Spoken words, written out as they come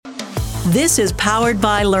This is Powered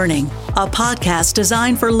by Learning, a podcast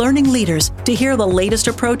designed for learning leaders to hear the latest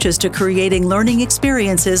approaches to creating learning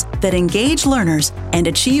experiences that engage learners and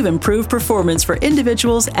achieve improved performance for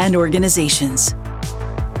individuals and organizations.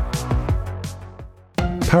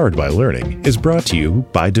 Powered by Learning is brought to you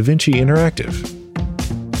by DaVinci Interactive.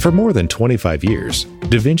 For more than 25 years,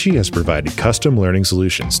 DaVinci has provided custom learning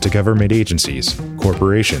solutions to government agencies,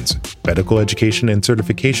 corporations, medical education and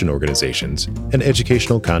certification organizations, and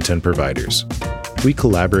educational content providers. We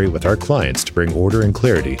collaborate with our clients to bring order and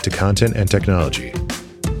clarity to content and technology.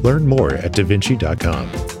 Learn more at davinci.com.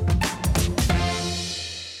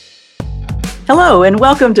 Hello, and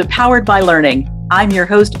welcome to Powered by Learning. I'm your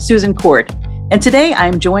host, Susan Court. And today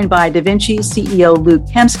I'm joined by DaVinci CEO Luke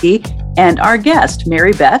Kempski and our guest,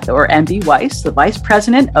 Mary Beth, or MB Weiss, the Vice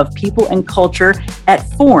President of People and Culture at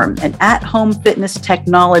Form, an at-home fitness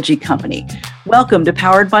technology company. Welcome to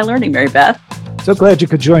Powered by Learning, Mary Beth. So glad you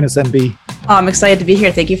could join us, MB. Oh, I'm excited to be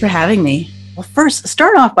here. Thank you for having me. Well, first,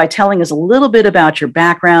 start off by telling us a little bit about your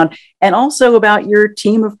background and also about your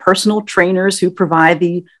team of personal trainers who provide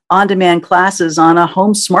the on-demand classes on a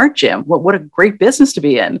home smart gym. What a great business to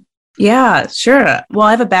be in. Yeah, sure. Well,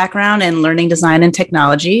 I have a background in learning design and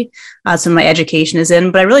technology. So my education is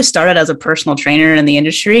in, but I really started as a personal trainer in the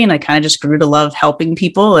industry, and I kind of just grew to love helping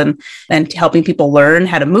people and helping people learn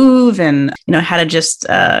how to move and, how to just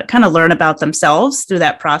kind of learn about themselves through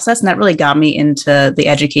that process. And that really got me into the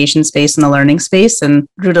education space and the learning space and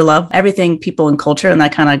grew to love everything people and culture. And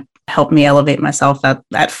that kind of helped me elevate myself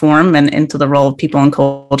at Form and into the role of people and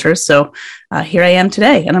culture. So here I am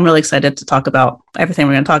today, and I'm really excited to talk about everything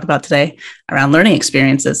we're going to talk about today around learning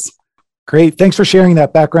experiences. Great. Thanks for sharing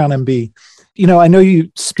that background, MB. I know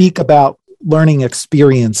you speak about learning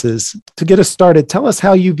experiences. To get us started, tell us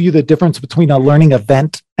how you view the difference between a learning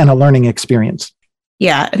event and a learning experience.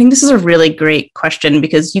 Yeah, I think this is a really great question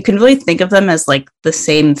because you can really think of them as like the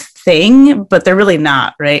same thing, but they're really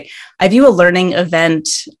not, right? I view a learning event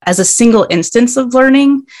as a single instance of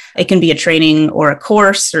learning. It can be a training or a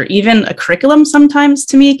course or even a curriculum sometimes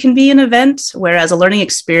to me can be an event, whereas a learning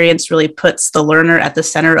experience really puts the learner at the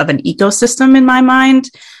center of an ecosystem in my mind.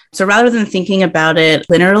 So rather than thinking about it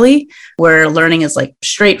linearly, where learning is like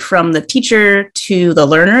straight from the teacher to the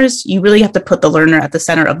learners, you really have to put the learner at the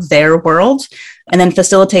center of their world and then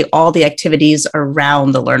facilitate all the activities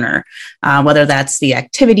around the learner, whether that's the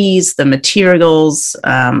activities, the materials,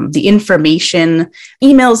 the information,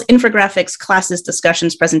 emails, infographics, classes,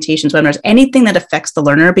 discussions, presentations, webinars, anything that affects the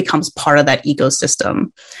learner becomes part of that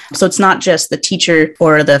ecosystem. So it's not just the teacher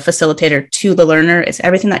or the facilitator to the learner, it's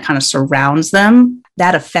everything that kind of surrounds them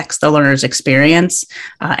that affects the learner's experience,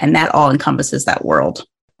 and that all encompasses that world.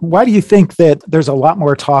 Why do you think that there's a lot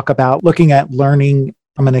more talk about looking at learning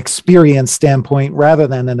from an experience standpoint rather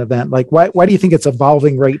than an event? Like, why do you think it's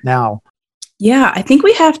evolving right now? Yeah, I think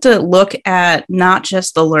we have to look at not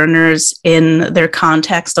just the learners in their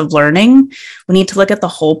context of learning. We need to look at the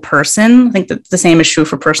whole person. I think that the same is true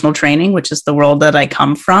for personal training, which is the world that I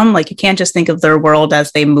come from. Like, you can't just think of their world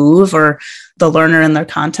as they move or the learner in their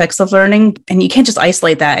context of learning. And you can't just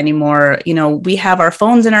isolate that anymore. We have our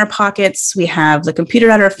phones in our pockets. We have the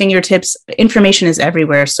computer at our fingertips. Information is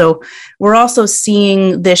everywhere. So we're also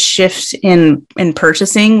seeing this shift in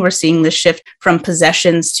purchasing. We're seeing this shift from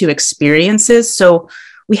possessions to experiences. So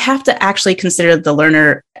we have to actually consider the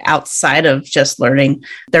learner outside of just learning.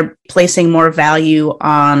 They're placing more value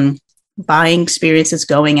on buying experiences,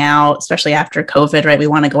 going out, especially after COVID, right? We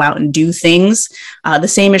want to go out and do things. The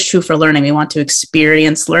same is true for learning. We want to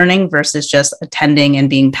experience learning versus just attending and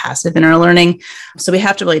being passive in our learning. So we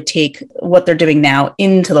have to really take what they're doing now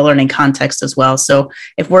into the learning context as well. So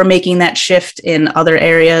if we're making that shift in other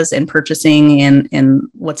areas in purchasing in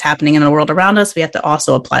what's happening in the world around us, we have to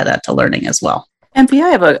also apply that to learning as well. MB, I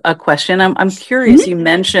have a question. I'm curious. You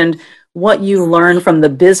mentioned what you learn from the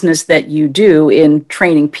business that you do in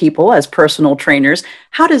training people as personal trainers.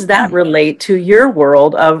 How does that relate to your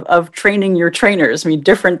world of training your trainers? I mean,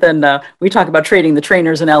 different than we talk about training the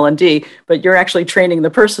trainers in L&D, but you're actually training the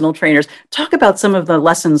personal trainers. Talk about some of the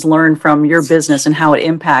lessons learned from your business and how it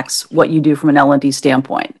impacts what you do from an L&D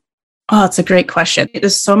standpoint. Oh, it's a great question.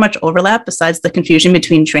 There's so much overlap besides the confusion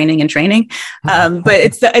between training and training. But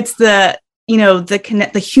it's the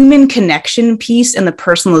the human connection piece and the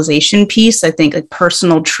personalization piece. I think like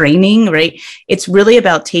personal training, right? It's really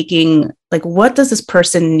about taking like, what does this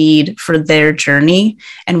person need for their journey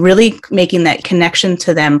and really making that connection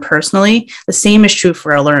to them personally. The same is true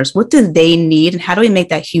for our learners. What do they need and how do we make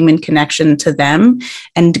that human connection to them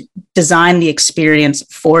and design the experience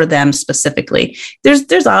for them specifically?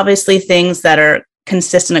 There's obviously things that are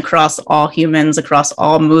consistent across all humans, across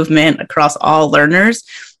all movement, across all learners.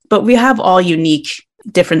 but we have all unique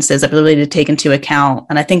differences that we really need to take into account.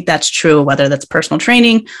 And I think that's true, whether that's personal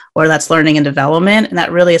training or that's learning and development. And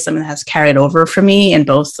that really is something that has carried over for me in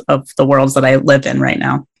both of the worlds that I live in right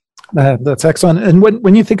now. That's excellent. And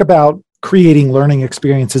when you think about creating learning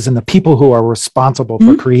experiences and the people who are responsible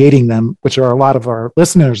for creating them, which are a lot of our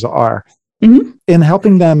listeners are, in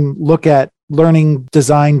helping them look at learning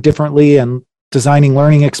design differently and designing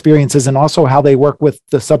learning experiences, and also how they work with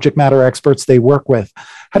the subject matter experts they work with.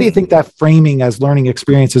 How do you think that framing as learning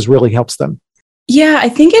experiences really helps them? Yeah, I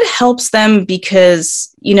think it helps them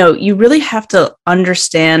because, you really have to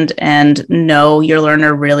understand and know your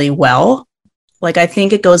learner really well. Like, I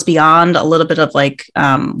think it goes beyond a little bit of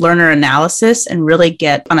learner analysis and really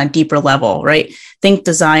get on a deeper level, right? Think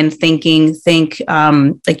design thinking, think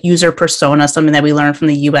user persona, something that we learned from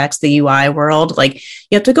the UX, the UI world. Like,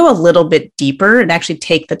 you have to go a little bit deeper and actually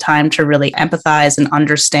take the time to really empathize and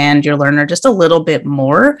understand your learner just a little bit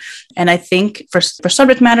more. And I think for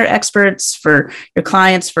subject matter experts, for your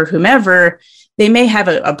clients, for whomever, they may have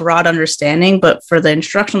a broad understanding, but for the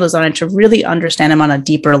instructional designer to really understand them on a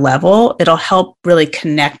deeper level, it'll help really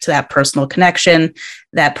connect to that personal connection,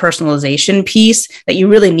 that personalization piece that you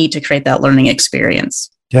really need to create that learning experience.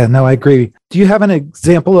 Yeah, no, I agree. Do you have an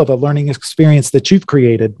example of a learning experience that you've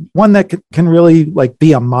created? One that can really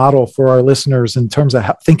be a model for our listeners in terms of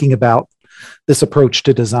thinking about this approach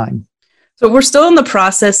to design? So we're still in the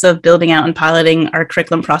process of building out and piloting our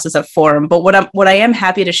curriculum process at Forum, but what I am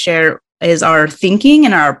happy to share is our thinking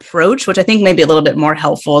and our approach, which I think may be a little bit more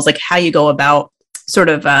helpful, is how you go about sort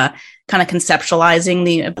of kind of conceptualizing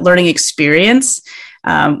the learning experience.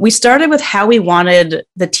 We started with how we wanted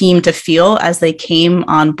the team to feel as they came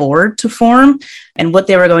on board to Forum and what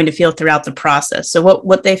they were going to feel throughout the process. So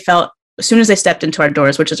what they felt as soon as they stepped into our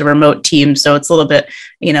doors, which is a remote team. So it's a little bit,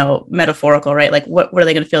 metaphorical, right? What are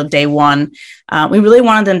they going to feel day one? We really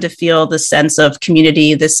wanted them to feel the sense of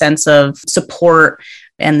community, the sense of support,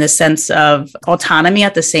 and the sense of autonomy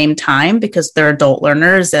at the same time, because they're adult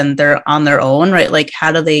learners and they're on their own, right?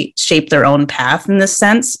 How do they shape their own path in this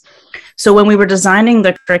sense? So when we were designing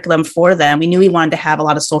the curriculum for them, we knew we wanted to have a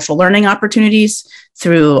lot of social learning opportunities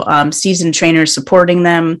through seasoned trainers supporting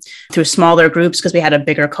them, through smaller groups, because we had a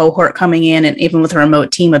bigger cohort coming in. And even with a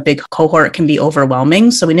remote team, a big cohort can be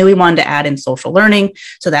overwhelming. So we knew we wanted to add in social learning.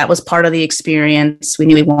 So that was part of the experience. We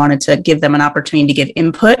knew we wanted to give them an opportunity to give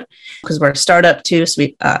input, because we're a startup too. So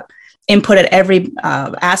we input at every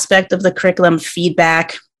aspect of the curriculum,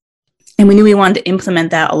 feedback. And we knew we wanted to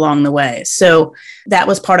implement that along the way. So that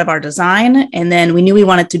was part of our design. And then we knew we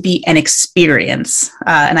wanted to be an experience.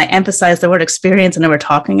 And I emphasize the word experience. I know we're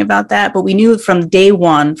talking about that, but we knew from day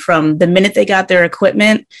one, from the minute they got their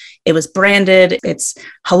equipment, it was branded, it's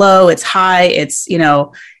hello, it's hi, it's,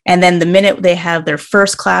 and then the minute they have their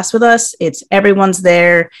first class with us, it's everyone's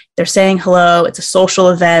there, they're saying hello, it's a social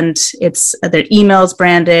event, it's their emails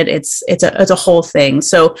branded, it's a whole thing.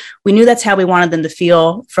 So we knew that's how we wanted them to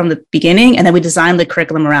feel from the beginning. And then we designed the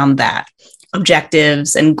curriculum around that,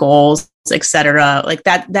 objectives and goals, et cetera.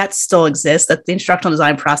 That still exists, that the instructional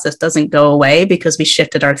design process doesn't go away because we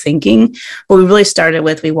shifted our thinking. But we really started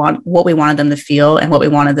with what we wanted them to feel and what we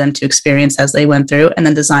wanted them to experience as they went through, and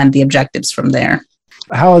then designed the objectives from there.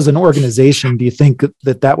 How, as an organization, do you think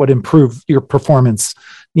that would improve your performance,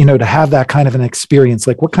 to have that kind of an experience?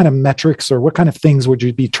 What kind of metrics or what kind of things would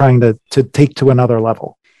you be trying to take to another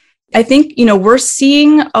level? I think, we're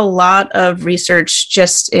seeing a lot of research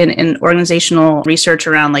just in organizational research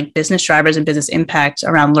around business drivers and business impact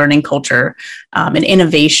around learning culture and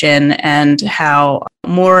innovation, and how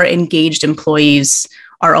more engaged employees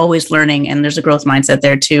are always learning. And there's a growth mindset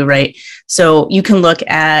there too, right? So you can look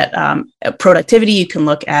at productivity, you can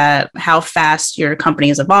look at how fast your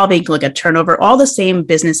company is evolving, you can look at turnover, all the same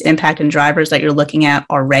business impact and drivers that you're looking at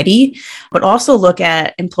already, but also look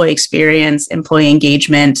at employee experience, employee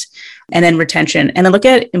engagement, and then retention, and then look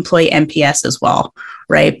at employee NPS as well,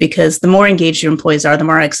 right? Because the more engaged your employees are, the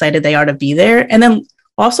more excited they are to be there. And then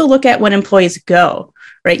also look at when employees go,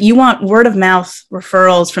 right? You want word of mouth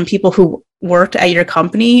referrals from people who worked at your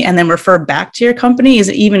company and then refer back to your company is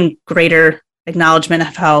an even greater acknowledgement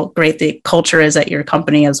of how great the culture is at your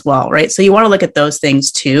company as well, right? So you want to look at those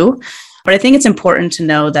things too. But I think it's important to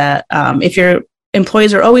know that if your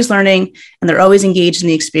employees are always learning and they're always engaged in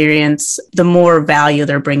the experience, the more value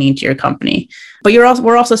they're bringing to your company. But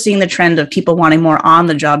we're also seeing the trend of people wanting more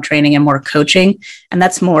on-the-job training and more coaching, and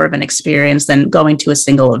that's more of an experience than going to a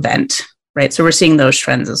single event, right? So we're seeing those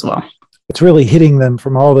trends as well. It's really hitting them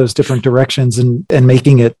from all those different directions and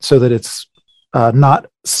making it so that it's not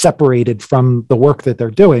separated from the work that they're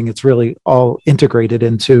doing. It's really all integrated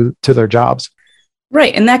into their jobs.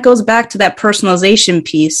 Right. And that goes back to that personalization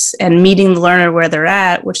piece and meeting the learner where they're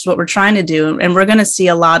at, which is what we're trying to do. And we're going to see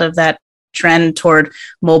a lot of that trend toward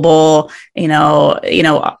mobile,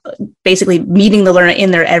 basically meeting the learner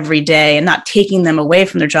in their everyday and not taking them away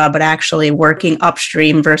from their job, but actually working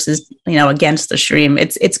upstream versus, against the stream.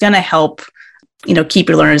 It's going to help, keep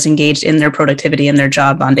your learners engaged in their productivity and their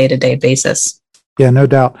job on day-to-day basis. Yeah, no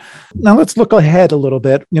doubt. Now let's look ahead a little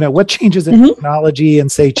bit. What changes in technology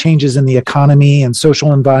and say changes in the economy and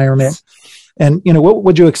social environment? And, what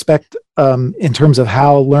would you expect in terms of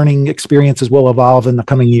how learning experiences will evolve in the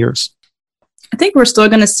coming years? I think we're still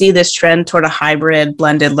going to see this trend toward a hybrid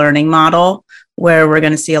blended learning model where we're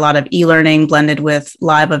going to see a lot of e-learning blended with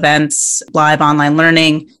live events, live online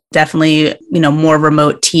learning, definitely, more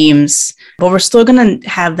remote teams. But we're still going to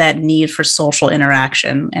have that need for social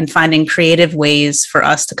interaction and finding creative ways for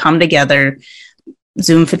us to come together.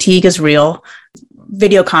 Zoom fatigue is real.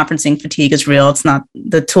 Video conferencing fatigue is real.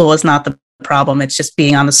 The tool is not the problem. It's just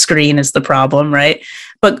being on the screen is the problem, right?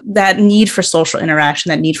 But that need for social interaction,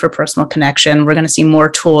 that need for personal connection, we're going to see more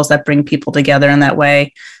tools that bring people together in that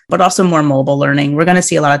way, but also more mobile learning. We're going to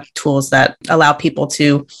see a lot of tools that allow people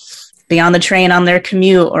to be on the train on their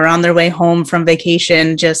commute or on their way home from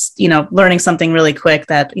vacation, just, learning something really quick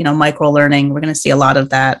that, micro learning. We're going to see a lot of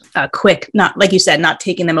that quick, not like you said, not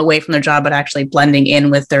taking them away from their job, but actually blending in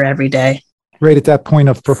with their everyday. Right at that point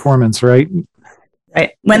of performance, right?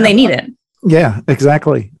 Right. When they need it. Yeah,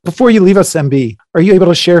 exactly. Before you leave us, MB, are you able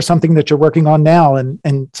to share something that you're working on now and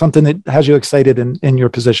something that has you excited in your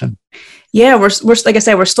position? Yeah, we're like I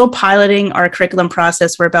said, we're still piloting our curriculum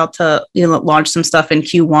process. We're about to launch some stuff in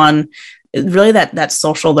Q1. Really that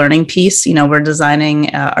social learning piece, we're designing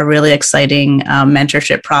a really exciting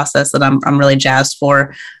mentorship process that I'm really jazzed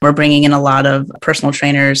for. We're bringing in a lot of personal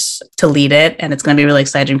trainers to lead it, and it's going to be really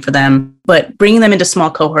exciting for them. But bringing them into small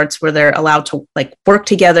cohorts where they're allowed to work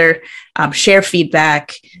together, share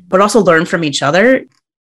feedback, but also learn from each other.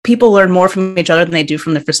 People learn more from each other than they do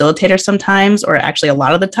from the facilitator sometimes, or actually a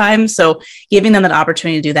lot of the time. So giving them that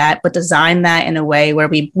opportunity to do that, but design that in a way where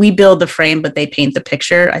we build the frame, but they paint the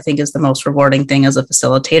picture, I think is the most rewarding thing as a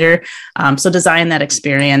facilitator. So design that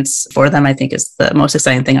experience for them, I think is the most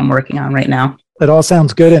exciting thing I'm working on right now. It all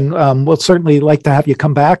sounds good. And we'll certainly like to have you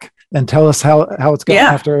come back and tell us how it's going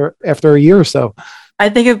after a year or so. I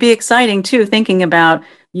think it'd be exciting too, thinking about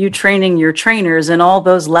you training your trainers and all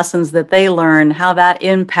those lessons that they learn, how that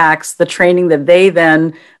impacts the training that they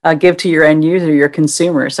then give to your end user, your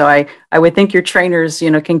consumer. So I would think your trainers,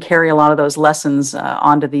 can carry a lot of those lessons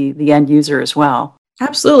onto the end user as well.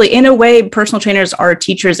 Absolutely. In a way, personal trainers are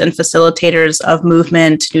teachers and facilitators of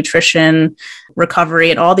movement, nutrition, recovery,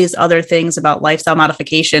 and all these other things about lifestyle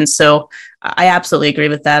modification. So I absolutely agree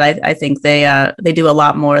with that. I think they do a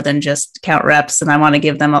lot more than just count reps, and I want to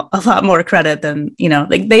give them a lot more credit than,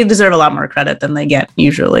 they deserve a lot more credit than they get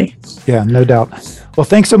usually. Yeah, no doubt. Well,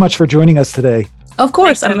 thanks so much for joining us today. Of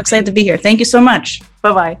course. I'm excited to be here. Thank you so much.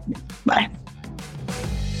 Bye-bye. Bye.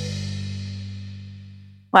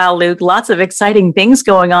 Wow, Luke, lots of exciting things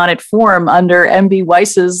going on at Form under MB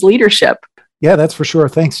Weiss's leadership. Yeah, that's for sure.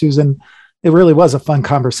 Thanks, Susan. It really was a fun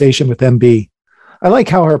conversation with MB. I like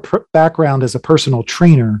how her background as a personal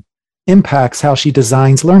trainer impacts how she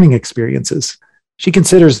designs learning experiences. She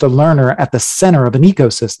considers the learner at the center of an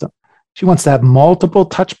ecosystem. She wants to have multiple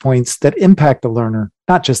touch points that impact the learner,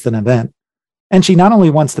 not just an event. And she not only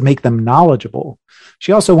wants to make them knowledgeable,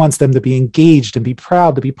 she also wants them to be engaged and be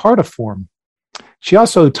proud to be part of Form. She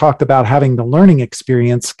also talked about having the learning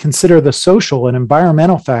experience consider the social and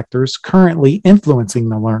environmental factors currently influencing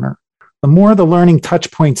the learner. The more the learning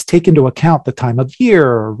touch points take into account the time of year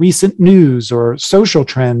or recent news or social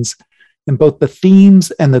trends in both the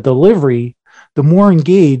themes and the delivery, the more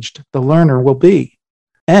engaged the learner will be,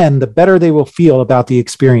 and the better they will feel about the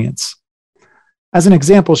experience. As an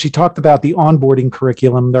example, she talked about the onboarding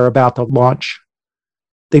curriculum they're about to launch.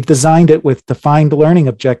 They've designed it with defined learning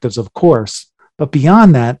objectives, of course, but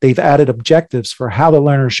beyond that, they've added objectives for how the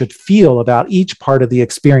learner should feel about each part of the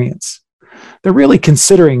experience. They're really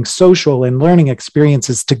considering social and learning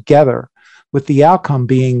experiences together, with the outcome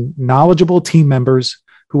being knowledgeable team members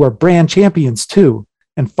who are brand champions too,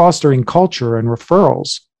 and fostering culture and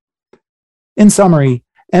referrals. In summary,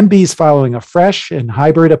 MB is following a fresh and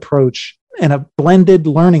hybrid approach and a blended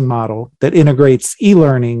learning model that integrates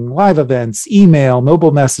e-learning, live events, email,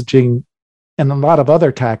 mobile messaging, and a lot of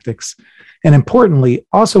other tactics, and importantly,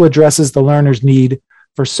 also addresses the learner's need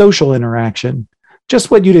for social interaction, just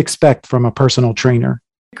what you'd expect from a personal trainer.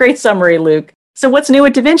 Great summary, Luke. So what's new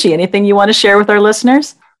at DaVinci? Anything you want to share with our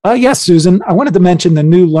listeners? Yes, Susan. I wanted to mention the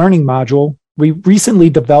new learning module we recently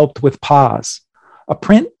developed with Pause, a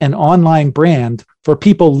print and online brand for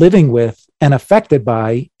people living with and affected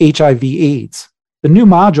by HIV/AIDS. The new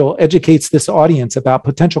module educates this audience about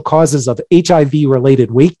potential causes of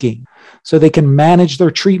HIV-related weight gain so they can manage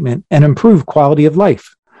their treatment and improve quality of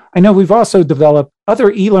life. I know we've also developed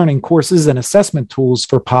other e-learning courses and assessment tools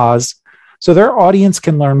for PAWS so their audience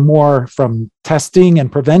can learn more from testing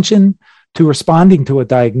and prevention to responding to a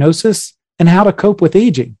diagnosis and how to cope with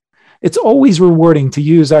aging. It's always rewarding to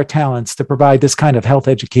use our talents to provide this kind of health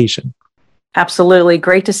education. Absolutely.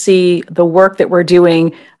 Great to see the work that we're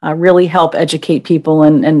doing really help educate people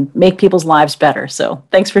and make people's lives better. So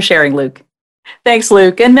thanks for sharing, Luke. Thanks,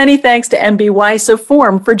 Luke. And many thanks to MB Weiss of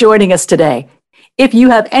Form for joining us today. If you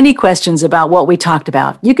have any questions about what we talked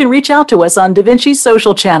about, you can reach out to us on DaVinci's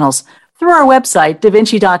social channels, through our website,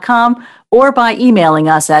 davinci.com, or by emailing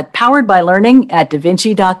us at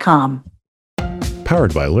poweredbylearning@davinci.com.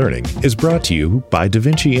 Powered by Learning is brought to you by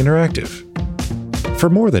DaVinci Interactive. For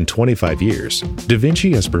more than 25 years,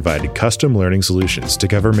 DaVinci has provided custom learning solutions to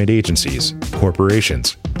government agencies,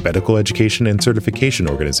 corporations, medical education and certification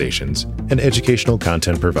organizations, and educational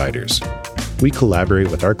content providers. We collaborate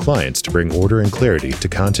with our clients to bring order and clarity to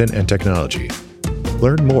content and technology.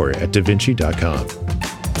 Learn more at davinci.com.